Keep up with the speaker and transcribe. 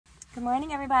Good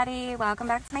morning, everybody. Welcome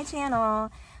back to my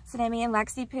channel. Today, me and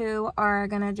Lexi Poo are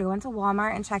gonna go into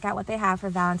Walmart and check out what they have for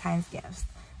Valentine's gifts.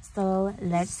 So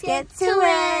let's get to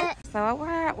it. So we're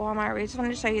at Walmart. We just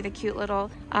wanted to show you the cute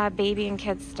little baby and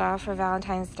kids stuff for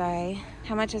Valentine's Day.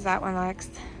 How much is that one, Lex?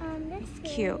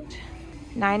 It's cute.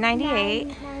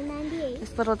 $9.98. $9.98.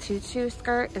 This little tutu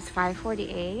skirt is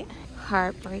 $5.48.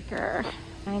 Heartbreaker,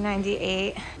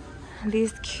 $9.98.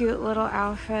 These cute little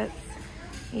outfits,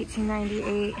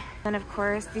 $18.98. And of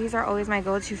course, these are always my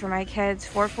go-to for my kids.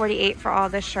 $4.48 for all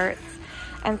the shirts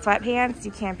and sweatpants.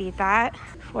 You can't beat that.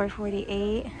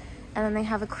 $4.48. And then they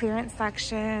have a clearance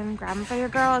section. Grab them for your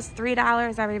girls.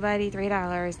 $3, everybody,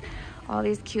 $3. All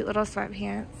these cute little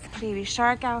sweatpants. Baby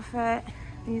shark outfit.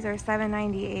 These are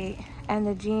 $7.98. And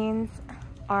the jeans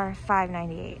are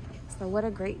 $5.98. So what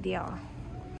a great deal.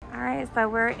 All right, so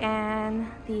we're in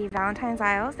the Valentine's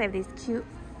aisles. They have these cute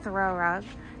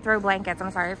throw blankets,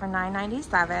 I'm sorry, for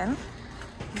 $9.97.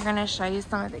 We're gonna show you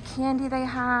some of the candy they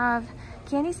have.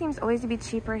 Candy seems always to be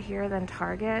cheaper here than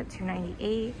Target, $2.98.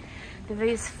 They have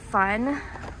these fun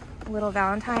little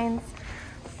Valentines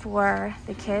for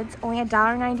the kids, only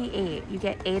 $1.98. You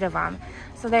get 8 of them.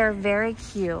 So they're very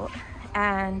cute.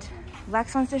 And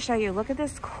Lex wants to show you, look at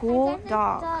this cool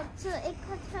dog. So it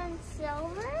could turn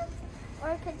silver or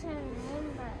it could turn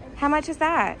rainbow. How much is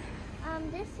that?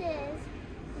 This is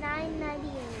 $9.98.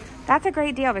 That's a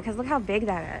great deal because look how big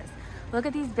that is. Look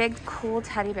at these big, cool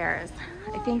teddy bears.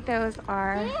 I think those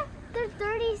are... Yeah, they're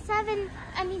 $35.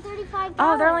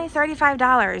 Oh, they're only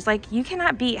 $35. Like, you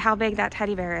cannot beat how big that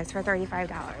teddy bear is for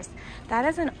 $35. That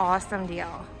is an awesome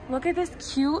deal. Look at this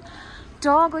cute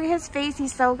dog. Look at his face.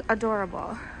 He's so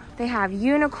adorable. They have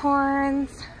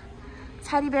unicorns,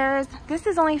 teddy bears. This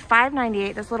is only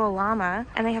 $5.98, this little llama.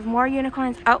 And they have more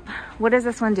unicorns. Oh, what does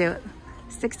this one do?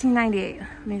 $16.98.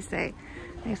 Let me see.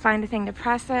 Let me find a thing to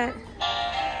press it.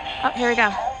 Oh, here we go.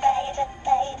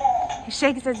 He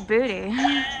shakes his booty.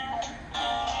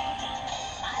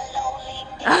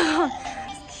 Oh,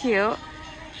 it's cute.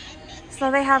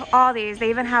 So they have all these. They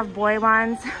even have boy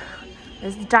ones.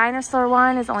 This dinosaur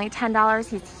one is only $10.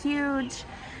 He's huge.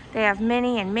 They have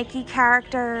Minnie and Mickey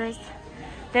characters.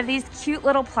 They have these cute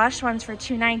little plush ones for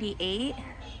 $2.98.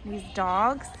 These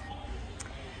dogs.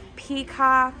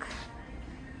 Peacock.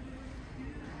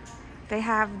 They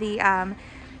have the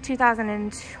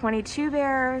 2022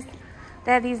 bears.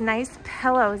 They have these nice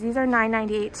pillows. These are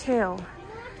 $9.98 too.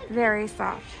 Very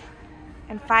soft.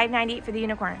 And $5.98 for the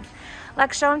unicorns.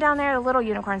 Lex, show them down there, the little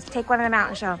unicorns. Take one of them out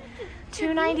and show them.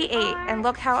 $2.98, and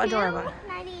look how adorable.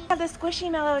 We have the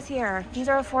Squishymallows here. These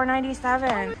are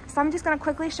 $4.97. So I'm just gonna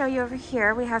quickly show you over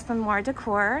here. We have some more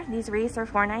decor. These wreaths are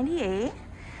 $4.98.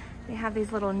 We have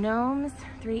these little gnomes,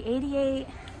 $3.88.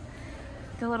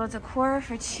 The little decor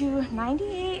for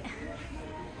 $2.98.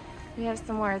 We have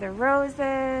some more of the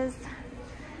roses,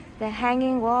 the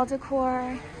hanging wall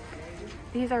decor.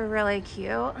 These are really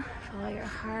cute. Follow your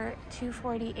heart,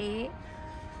 $2.48.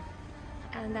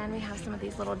 And then we have some of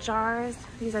these little jars.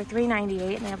 These are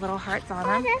 $3.98 and they have little hearts on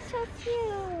them. Oh, that's so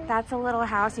cute. That's a little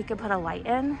house you could put a light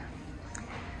in.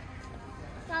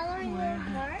 Following your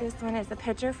heart. This one is the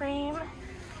picture frame.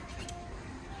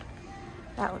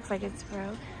 That looks like it's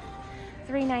broke.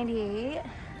 $3.98.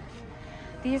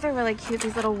 These are really cute.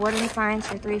 These little wooden signs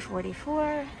for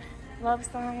 $3.44. Love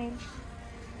sign.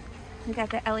 We got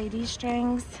the LED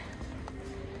strings.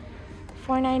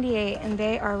 $4.98, and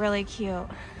they are really cute.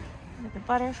 With the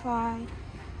butterfly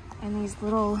and these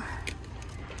little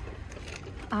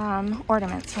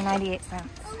ornaments for 98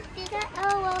 cents. Oh, they got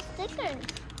LOL stickers.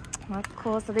 That's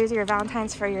cool. So these are your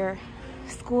Valentines for your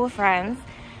school friends.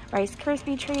 Rice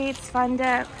Krispie treats, Fun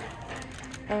Dip.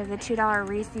 There's the $2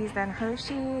 Reese's and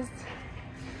Hershey's.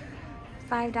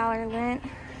 $5 Lindt.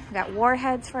 We got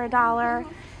Warheads for $1.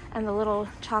 And the little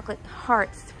chocolate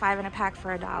hearts, 5 in a pack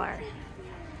for $1.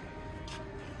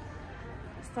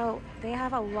 So they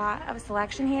have a lot of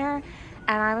selection here.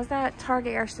 And I was at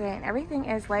Target yesterday and everything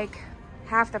is like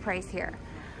half the price here.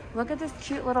 Look at this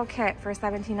cute little kit for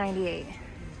 $17.98.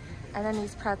 And then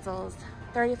these pretzels,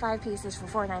 35 pieces for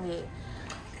 $4.98.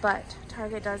 But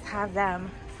Target does have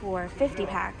them for 50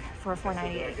 pack for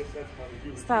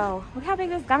 $4.98. So look how big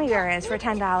this gummy bear is for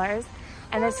 $10.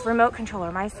 And this remote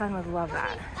controller, my son would love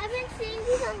that. I've been seeing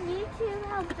these on YouTube,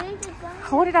 how big the gummy is.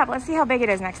 Hold it up, let's see how big it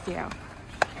is next to you.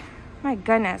 My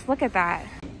goodness, look at that.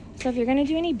 So if you're gonna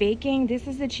do any baking, this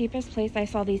is the cheapest place I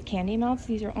saw these candy melts.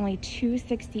 These are only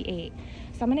 $2.68.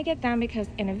 So I'm gonna get them because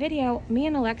in a video, me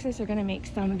and Alexis are gonna make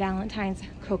some Valentine's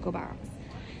cocoa bombs.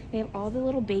 They have all the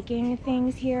little baking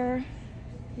things here,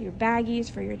 your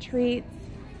baggies for your treats.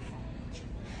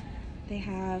 They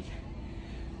have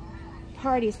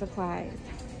party supplies.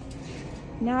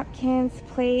 napkins,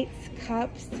 plates,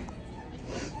 cups,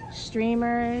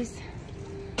 streamers,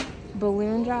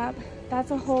 balloon drop.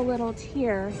 That's a whole little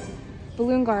tier.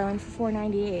 Balloon garland for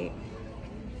 $4.98.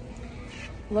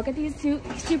 Look at these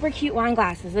super cute wine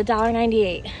glasses,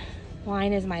 $1.98.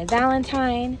 Wine is my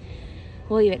Valentine.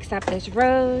 Will you accept this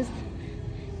rose?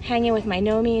 Hanging with my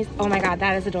nomies. Oh my God,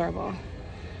 that is adorable.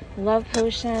 Love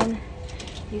potion.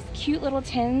 These cute little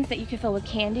tins that you can fill with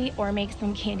candy or make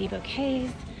some candy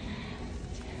bouquets.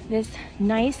 This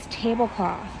nice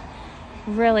tablecloth,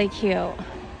 really cute.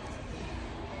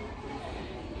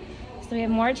 So we have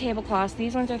more tablecloths.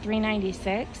 These ones are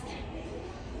 $3.96.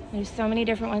 There's so many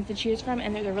different ones to choose from,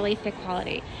 and they're really thick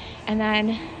quality. And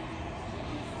then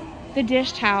the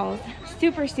dish towels,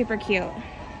 super, super cute.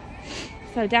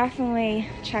 So definitely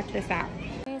check this out.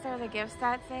 These are the gift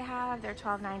sets they have. They're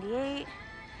 $12.98.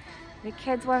 The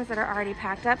kids ones that are already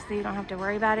packed up, so you don't have to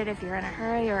worry about it if you're in a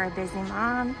hurry or a busy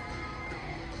mom.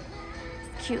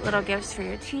 Cute little gifts for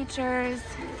your teachers.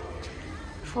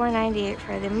 $4.98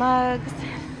 for the mugs.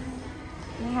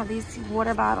 And they have these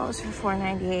water bottles for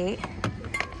 $4.98.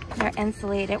 They're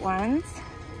insulated ones.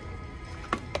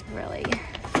 Really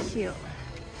cute.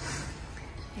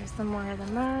 Here's some more of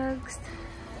the mugs.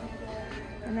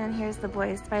 And then here's the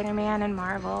boys, Spider-Man and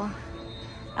Marvel.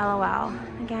 LOL.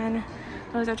 Again,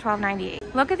 those are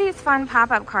 $12.98. Look at these fun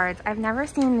pop-up cards. I've never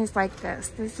seen these like this.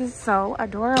 This is so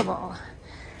adorable.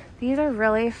 These are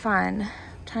really fun.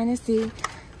 I'm trying to see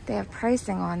if they have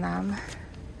pricing on them.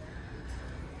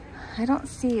 I don't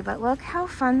see, but look how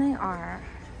fun they are.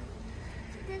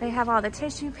 They have all the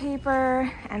tissue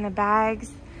paper and the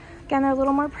bags. Again, they're a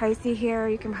little more pricey here.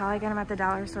 You can probably get them at the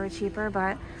dollar store cheaper,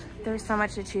 but there's so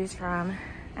much to choose from.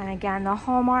 And again, the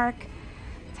Hallmark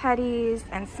teddies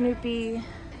and Snoopy,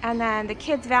 and then the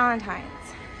kids' Valentines.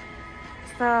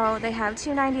 So they have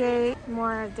 $2.98,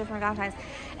 more different Valentines.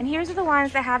 And here's the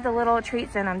ones that have the little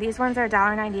treats in them. These ones are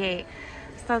 $1.98.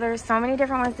 So there's so many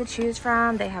different ones to choose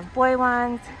from. They have boy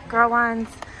ones, girl ones.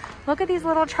 Look at these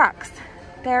little trucks.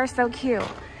 They're so cute.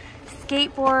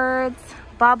 Skateboards,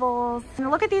 bubbles. And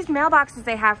look at these mailboxes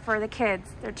they have for the kids.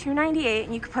 They're $2.98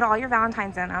 and you can put all your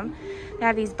Valentines in them. They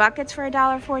have these buckets for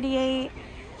 $1.48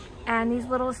 and these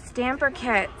little stamper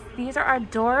kits. These are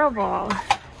adorable.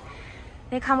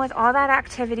 They come with all that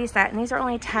activity set and these are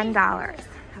only $10.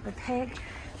 Have a pig.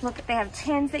 Look, they have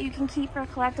tins that you can keep for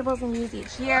collectibles and use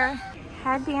each year.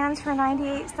 Headbands for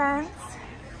 98 cents.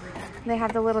 They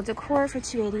have the little decor for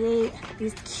 $2.88.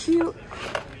 These cute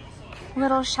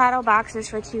little shadow boxes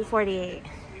for $2.48.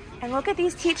 And look at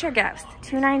these teacher gifts,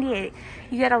 $2.98.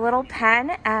 You get a little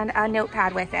pen and a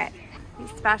notepad with it.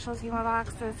 These special humor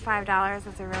boxes, $5.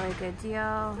 That's a really good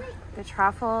deal. The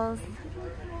truffles,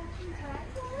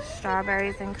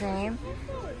 strawberries and cream.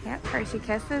 Yep, Hershey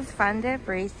Kisses, Fun Dip,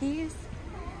 Reese's.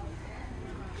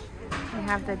 We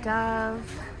have the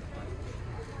Dove,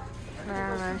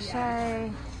 Ferrero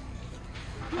Rocher.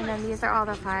 And then these are all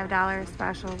the $5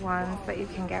 special ones that you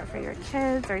can get for your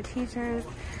kids or teachers.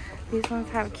 These ones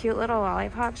have cute little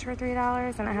lollipops for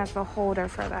 $3 and it has the holder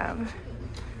for them.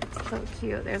 So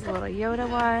cute. There's a little Yoda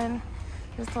one.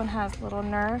 This one has little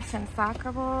Nerfs and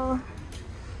soccer ball,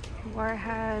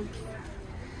 warheads.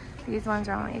 These ones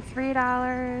are only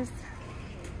 $3.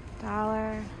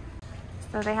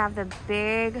 So they have the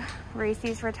big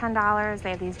Reese's for $10.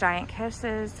 They have these giant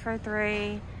kisses for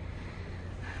 $3.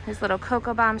 These little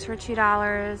cocoa bombs for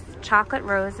 $2. Chocolate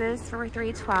roses for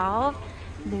 $3.12.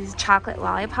 These chocolate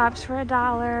lollipops for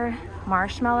 $1.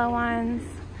 Marshmallow ones.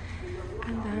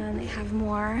 And then they have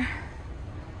more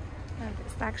of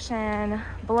this section.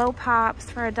 Blow pops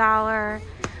for $1.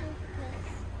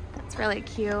 That's really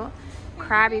cute.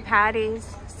 Krabby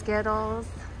Patties, Skittles.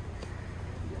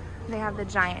 They have the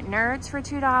giant Nerds for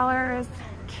 $2.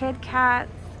 Kit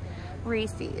Kats,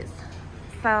 Reese's.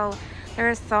 So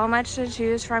there's so much to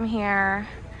choose from here.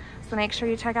 So make sure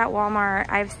you check out Walmart.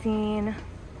 I've seen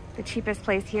the cheapest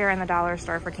place here in the dollar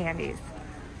store for candies.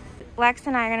 Lex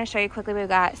and I are gonna show you quickly what we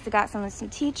got. So we got some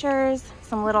teachers,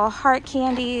 some little heart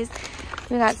candies.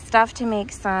 We got stuff to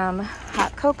make some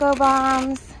hot cocoa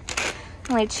bombs.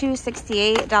 Only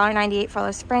 $2.68, $1.98 for all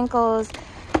the sprinkles.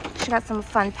 She got some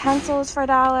fun pencils for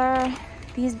 $1.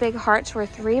 These big hearts were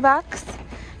 $3.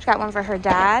 She got one for her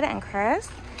dad and Chris.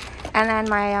 And then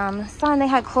my son, they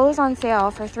had clothes on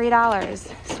sale for $3.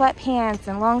 Sweatpants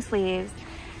and long sleeves.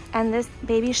 And this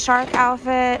baby shark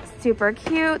outfit, super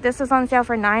cute. This was on sale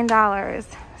for $9. So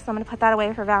I'm gonna put that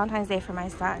away for Valentine's Day for my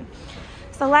son.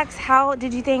 So Lex, how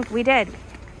did you think we did?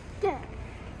 Good.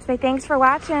 Say thanks for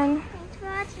watching. Thanks for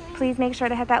watching. Please make sure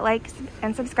to hit that like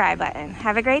and subscribe button.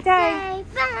 Have a great day.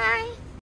 Bye. Bye.